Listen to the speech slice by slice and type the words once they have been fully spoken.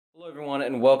Everyone,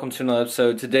 and welcome to another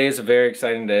episode. Today is a very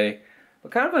exciting day,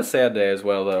 but kind of a sad day as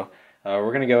well though.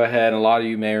 We're going to go ahead, and a lot of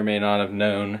you may or may not have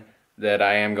known that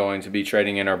I am going to be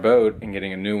trading in our boat and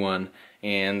getting a new one,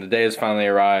 and the day has finally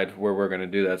arrived where we're going to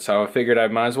do that. So I figured I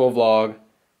might as well vlog,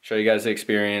 show you guys the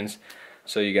experience,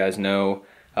 so you guys know,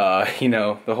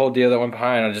 the whole deal that went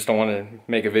behind. I just don't want to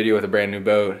make a video with a brand new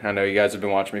boat. I know you guys have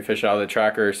been watching me fish out of the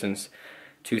tracker since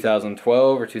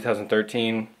 2012 or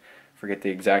 2013. Forget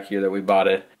the exact year that we bought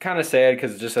it. Kind of sad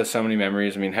because it just has so many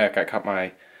memories. I mean, heck, I caught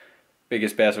my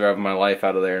biggest bass ever of my life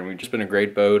out of there, and we've just been a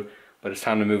great boat, but it's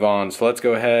time to move on. So let's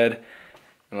go ahead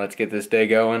and let's get this day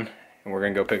going, and we're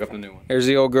gonna go pick up the new one. There's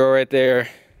the old girl right there,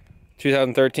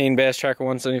 2013 Bass Tracker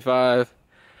 175,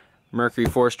 Mercury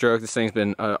 4-stroke. This thing's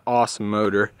been an awesome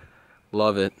motor.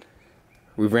 Love it.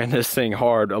 We've ran this thing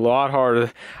hard, a lot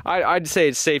harder. I'd say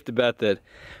it's safe to bet that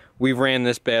we've ran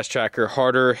this Bass Tracker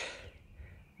harder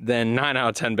than 9 out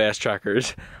of 10 Bass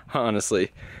Trackers,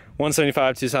 honestly.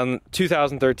 175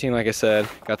 2013, like I said.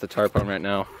 Got the tarp on right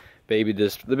now.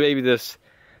 This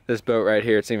boat right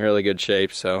here, it's in really good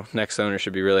shape, so next owner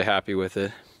should be really happy with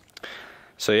it.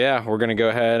 So yeah, we're gonna go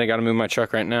ahead. I gotta move my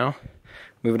truck right now,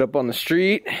 move it up on the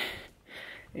street,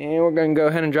 and we're gonna go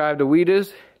ahead and drive to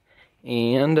Wiedas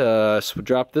and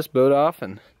drop this boat off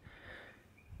and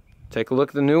take a look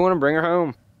at the new one and bring her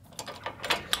home.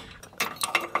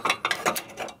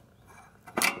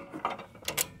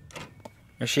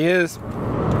 There she is. Come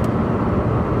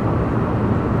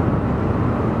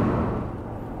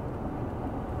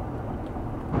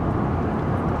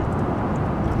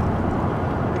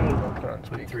on,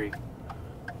 23.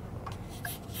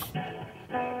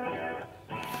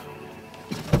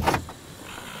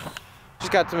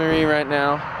 Just got to Marine right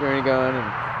now. We're gonna go in and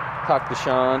talk to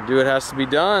Sean. Do what has to be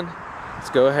done. Let's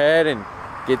go ahead and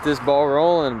get this ball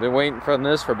rolling. Been waiting for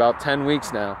this for about 10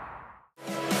 weeks now.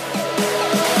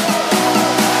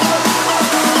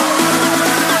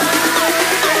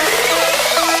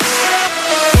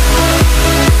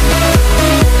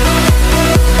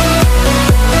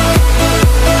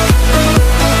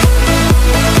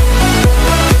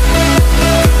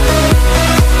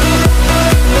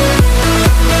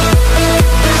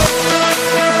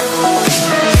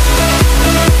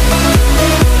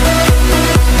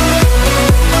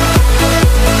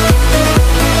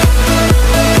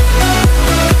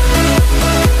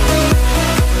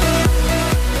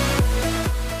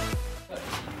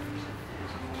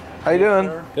 How you doing?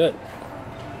 Good.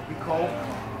 You Cole?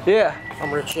 Yeah.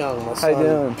 I'm Rich Young. My How you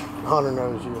doing? Hunter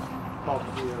knows you.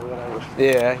 Talk to you or whatever.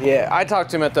 Yeah. I talked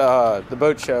to him at the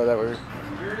boat show that we're.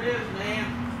 Here it is, man.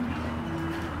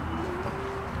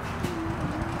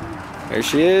 There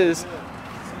she is.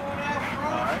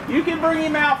 You can bring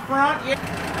him out front. Yeah.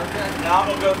 Okay. Now I'm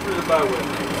gonna go through the boat with him.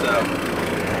 So,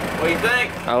 what do you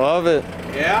think? I love it.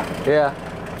 Yeah. Yeah.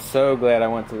 So glad I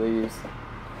went to these.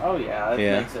 Oh yeah, that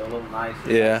makes it a little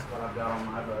nicer. Yeah. That's what I've got on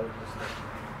my boat.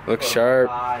 Looks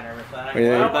sharp. And everything.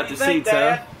 Yeah. Well, about the seats,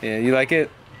 huh? Yeah, you like it?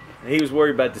 He was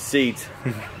worried about the seats.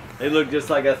 They look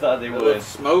just like I thought they would. Look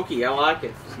smoky. I like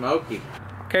it. Smoky.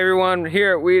 Okay, everyone,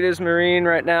 here at Wiedas Marine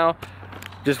right now.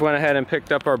 Just went ahead and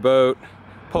picked up our boat,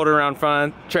 pulled it around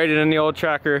front, traded in the old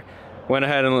tracker, went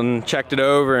ahead and checked it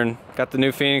over, and got the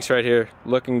new Phoenix right here,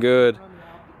 looking good.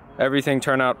 Everything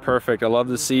turned out perfect. I love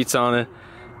the seats on it.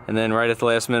 And then right at the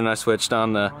last minute I switched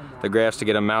on the graphs to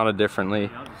get them mounted differently.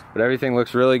 But everything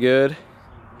looks really good.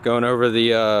 Going over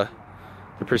the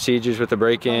procedures with the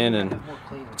break-in, and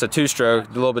it's a 2-stroke,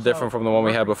 a little bit different from the one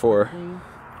we had before.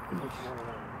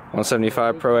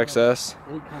 175 Pro XS.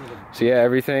 So yeah,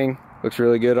 everything looks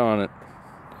really good on it.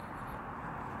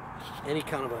 Any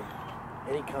kind of a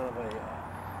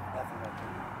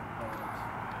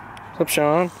What's up,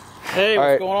 Sean? Hey, All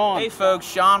what's right. going on? Hey folks,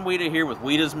 Sean Wiedas here with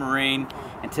Wiedas Marine,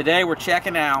 and today we're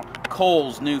checking out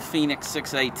Cole's new Phoenix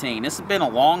 618. This has been a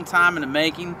long time in the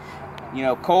making. You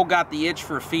know, Cole got the itch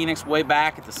for a Phoenix way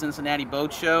back at the Cincinnati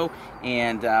Boat Show,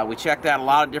 and we checked out a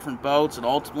lot of different boats, and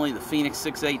ultimately the Phoenix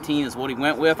 618 is what he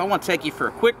went with. I want to take you for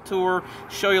a quick tour,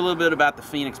 show you a little bit about the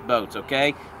Phoenix boats,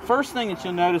 okay? First thing that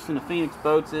you'll notice in the Phoenix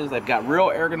boats is they've got real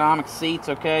ergonomic seats,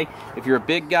 okay? If you're a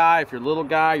big guy, if you're a little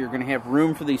guy, you're going to have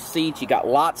room for these seats. You got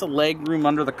lots of leg room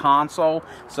under the console,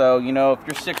 so, you know, if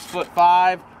you're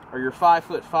 6'5", or you're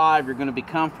 5'5", you're going to be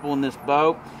comfortable in this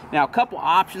boat. Now, a couple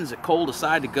options that Cole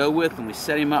decided to go with when we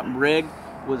set him up and rigged.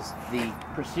 was the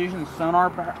precision sonar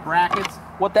brackets.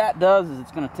 What that does is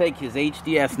it's going to take his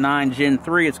HDS-9 Gen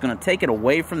 3, it's going to take it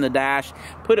away from the dash,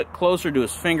 put it closer to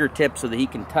his fingertips so that he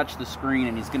can touch the screen,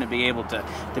 and he's going to be able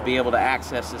to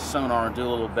access his sonar and do a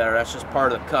little better. That's just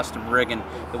part of the custom rigging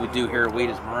that we do here at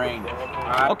Wiedas Marine.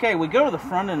 Okay, we go to the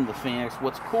front end of the Phoenix.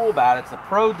 What's cool about it, it's a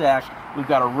pro deck. We've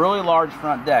got a really large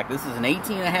front deck. This is an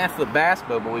 18.5-foot bass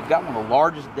boat, but we've got one of the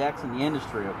largest decks in the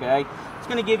industry, okay? It's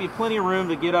going to give you plenty of room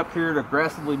to get up here to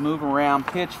aggressively move around,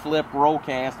 pitch, flip, roll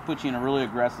cast, put you in a really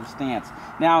aggressive stance.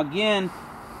 Now again,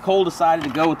 Cole decided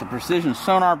to go with the precision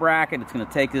sonar bracket. It's going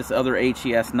to take this other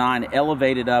HES-9,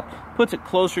 elevate it up, puts it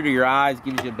closer to your eyes,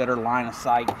 gives you a better line of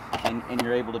sight, and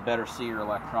you're able to better see your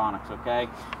electronics, okay?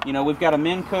 You know, we've got a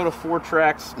Minn Kota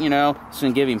Fortrex, you know, it's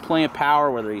going to give him plenty of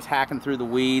power, whether he's hacking through the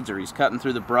weeds or he's cutting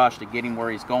through the brush to get him where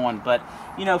he's going. But,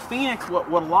 you know, Phoenix, what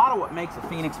a lot of what makes a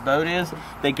Phoenix boat is,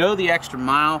 they go the extra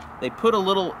mile. They put a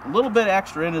little bit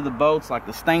extra into the boats, like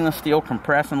the stainless steel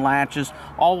compression latches,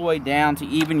 all the way down to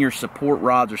even your support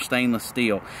rods are stainless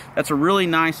steel. That's a really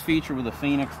nice feature with the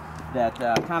Phoenix that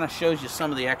kind of shows you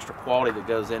some of the extra quality that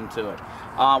goes into it.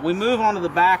 We move on to the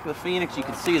back of the Phoenix. You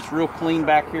can see it's real clean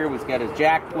back here. We've got his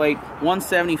jack plate,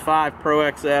 175 Pro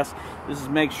XS. This is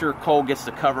make sure Cole gets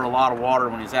to cover a lot of water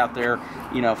when he's out there,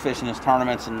 you know, fishing his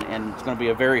tournaments, and it's going to be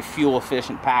a very fuel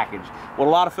efficient package. What a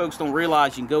lot of folks don't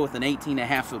realize, you can go with an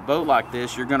 18.5-foot boat like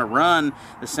this, you're going to run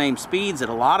the same speeds that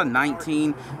a lot of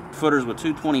 19-footers with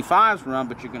 225s run,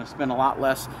 but you're going to spend a lot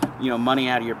less, you know, money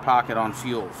out of your pocket on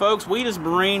fuel. Folks, Wiedas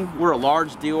Marine, we're a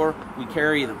large dealer. We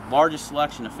carry the largest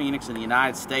selection of Phoenix in the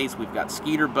United States. We've got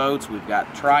Skeeter boats, we've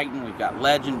got Triton, we've got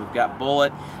Legend, we've got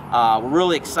Bullet. We're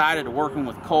really excited to working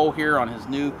with Cole here on his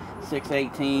new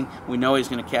 618. We know he's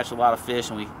going to catch a lot of fish,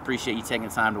 and we appreciate you taking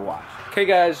the time to watch. Okay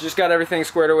guys, just got everything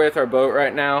squared away with our boat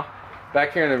right now.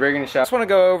 Back here in the rigging shop. I just want to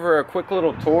go over a quick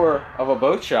little tour of a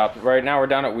boat shop. Right now we're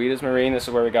down at Wiedas Marine. This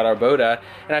is where we got our boat at.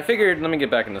 And I figured, let me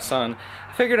get back in the sun.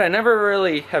 I figured I never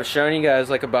really have shown you guys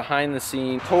like a behind the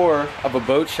scene tour of a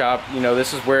boat shop. You know,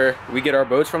 this is where we get our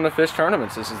boats from the fish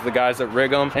tournaments. This is the guys that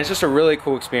rig them. And it's just a really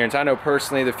cool experience. I know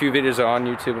personally the few videos are on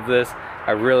YouTube of this.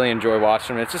 I really enjoy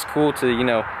watching them. It's just cool to, you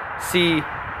know, see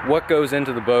what goes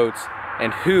into the boats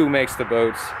and who makes the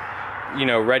boats, you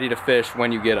know, ready to fish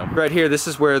when you get them. Right here, this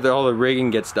is where all the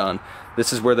rigging gets done.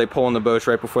 This is where they pull in the boats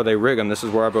right before they rig them. This is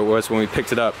where our boat was when we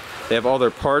picked it up. They have all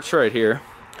their parts right here.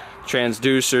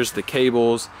 Transducers, the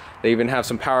cables. They even have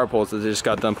some power poles that they just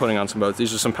got done putting on some boats.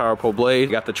 These are some power pole blades.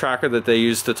 You got the tracker that they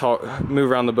use to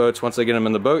move around the boats once they get them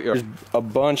in the boatyard. There's a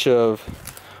bunch of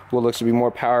what looks to be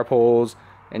more power poles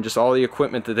and just all the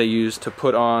equipment that they use to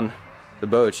put on the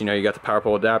boats. You know, you got the power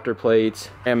pole adapter plates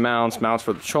and mounts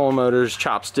for the trolling motors,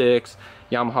 chopsticks,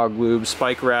 Yamaha lube,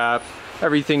 spike wrap,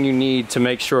 everything you need to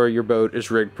make sure your boat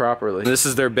is rigged properly. This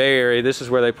is their bay area. This is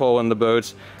where they pull in the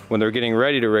boats when they're getting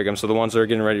ready to rig them. So the ones that are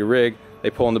getting ready to rig, they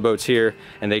pull in the boats here,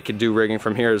 and they can do rigging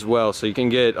from here as well. So you can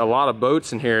get a lot of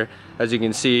boats in here. As you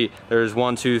can see, there's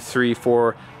 1, 2, 3,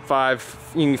 4,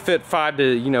 5. You can fit 5 to,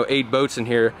 you know, 8 boats in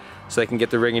here, so they can get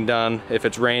the rigging done if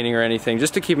it's raining or anything,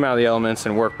 just to keep them out of the elements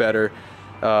and work better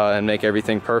and make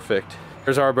everything perfect.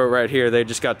 There's our boat right here. They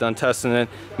just got done testing it,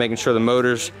 making sure the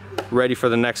motor's ready for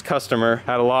the next customer.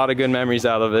 Had a lot of good memories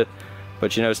out of it,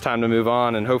 but you know, it's time to move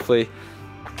on, and hopefully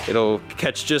it'll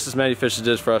catch just as many fish as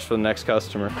it is for us for the next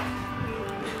customer.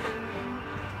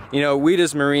 You know,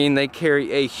 Wiedas Marine, they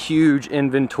carry a huge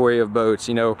inventory of boats.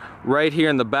 You know, right here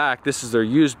in the back, this is their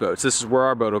used boats. This is where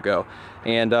our boat will go.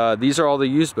 And these are all the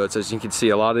used boats. As you can see,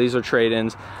 a lot of these are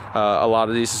trade-ins. A lot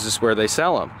of these is just where they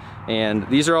sell them. And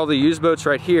these are all the used boats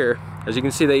right here. As you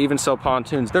can see, they even sell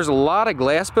pontoons. There's a lot of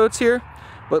glass boats here,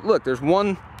 but look, there's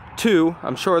 1, 2,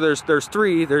 I'm sure there's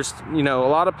 3. There's, you know, a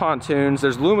lot of pontoons.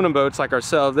 There's aluminum boats like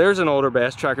ourselves. There's an older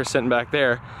bass tracker sitting back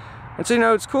there. And so, you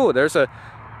know, it's cool. There's a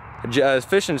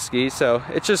fishing ski, so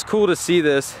it's just cool to see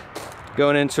this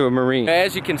going into a marine.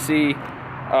 As you can see,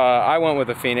 I went with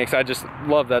the Phoenix. I just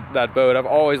love that boat. I've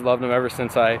always loved them ever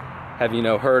since I have, you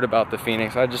know, heard about the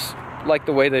Phoenix. I just like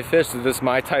the way they fish. This is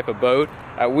my type of boat.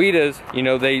 At Wiedas, you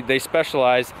know, they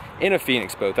specialize in a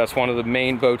Phoenix boat. That's one of the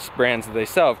main boats brands that they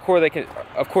sell. Of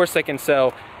course they can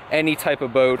sell any type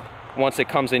of boat once it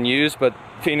comes in used, but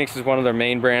Phoenix is one of their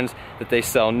main brands that they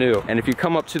sell new. And if you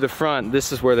come up to the front,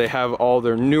 this is where they have all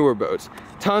their newer boats.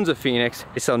 Tons of Phoenix.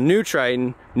 They sell new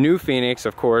Triton, new Phoenix,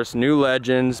 of course, new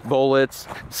Legends, Bullets,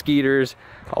 Skeeters,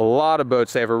 a lot of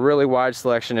boats. They have a really wide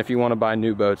selection if you want to buy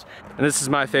new boats. And this is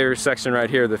my favorite section right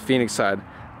here, the Phoenix side.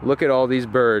 Look at all these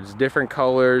birds, different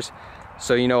colors.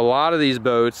 So, you know, a lot of these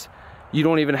boats, you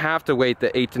don't even have to wait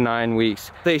the 8 to 9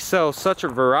 weeks. They sell such a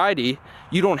variety,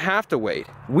 you don't have to wait.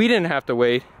 We didn't have to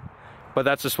wait. but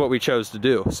that's just what we chose to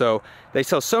do. So they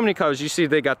sell so many colors. You see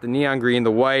they got the neon green,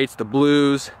 the whites, the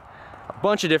blues, a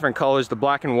bunch of different colors, the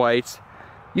black and whites.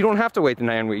 You don't have to wait the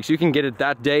 9 weeks. You can get it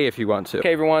that day if you want to.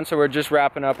 Okay everyone, so we're just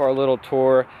wrapping up our little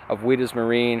tour of Wiedas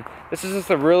Marine. This is just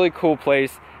a really cool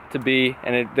place to be,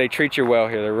 and they treat you well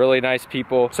here. They're really nice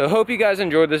people. So hope you guys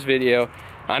enjoyed this video.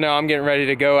 I know I'm getting ready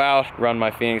to go out, run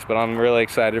my Phoenix, but I'm really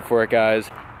excited for it, guys.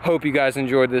 Hope you guys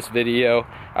enjoyed this video.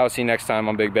 I'll see you next time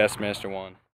on Big Bassmaster 1.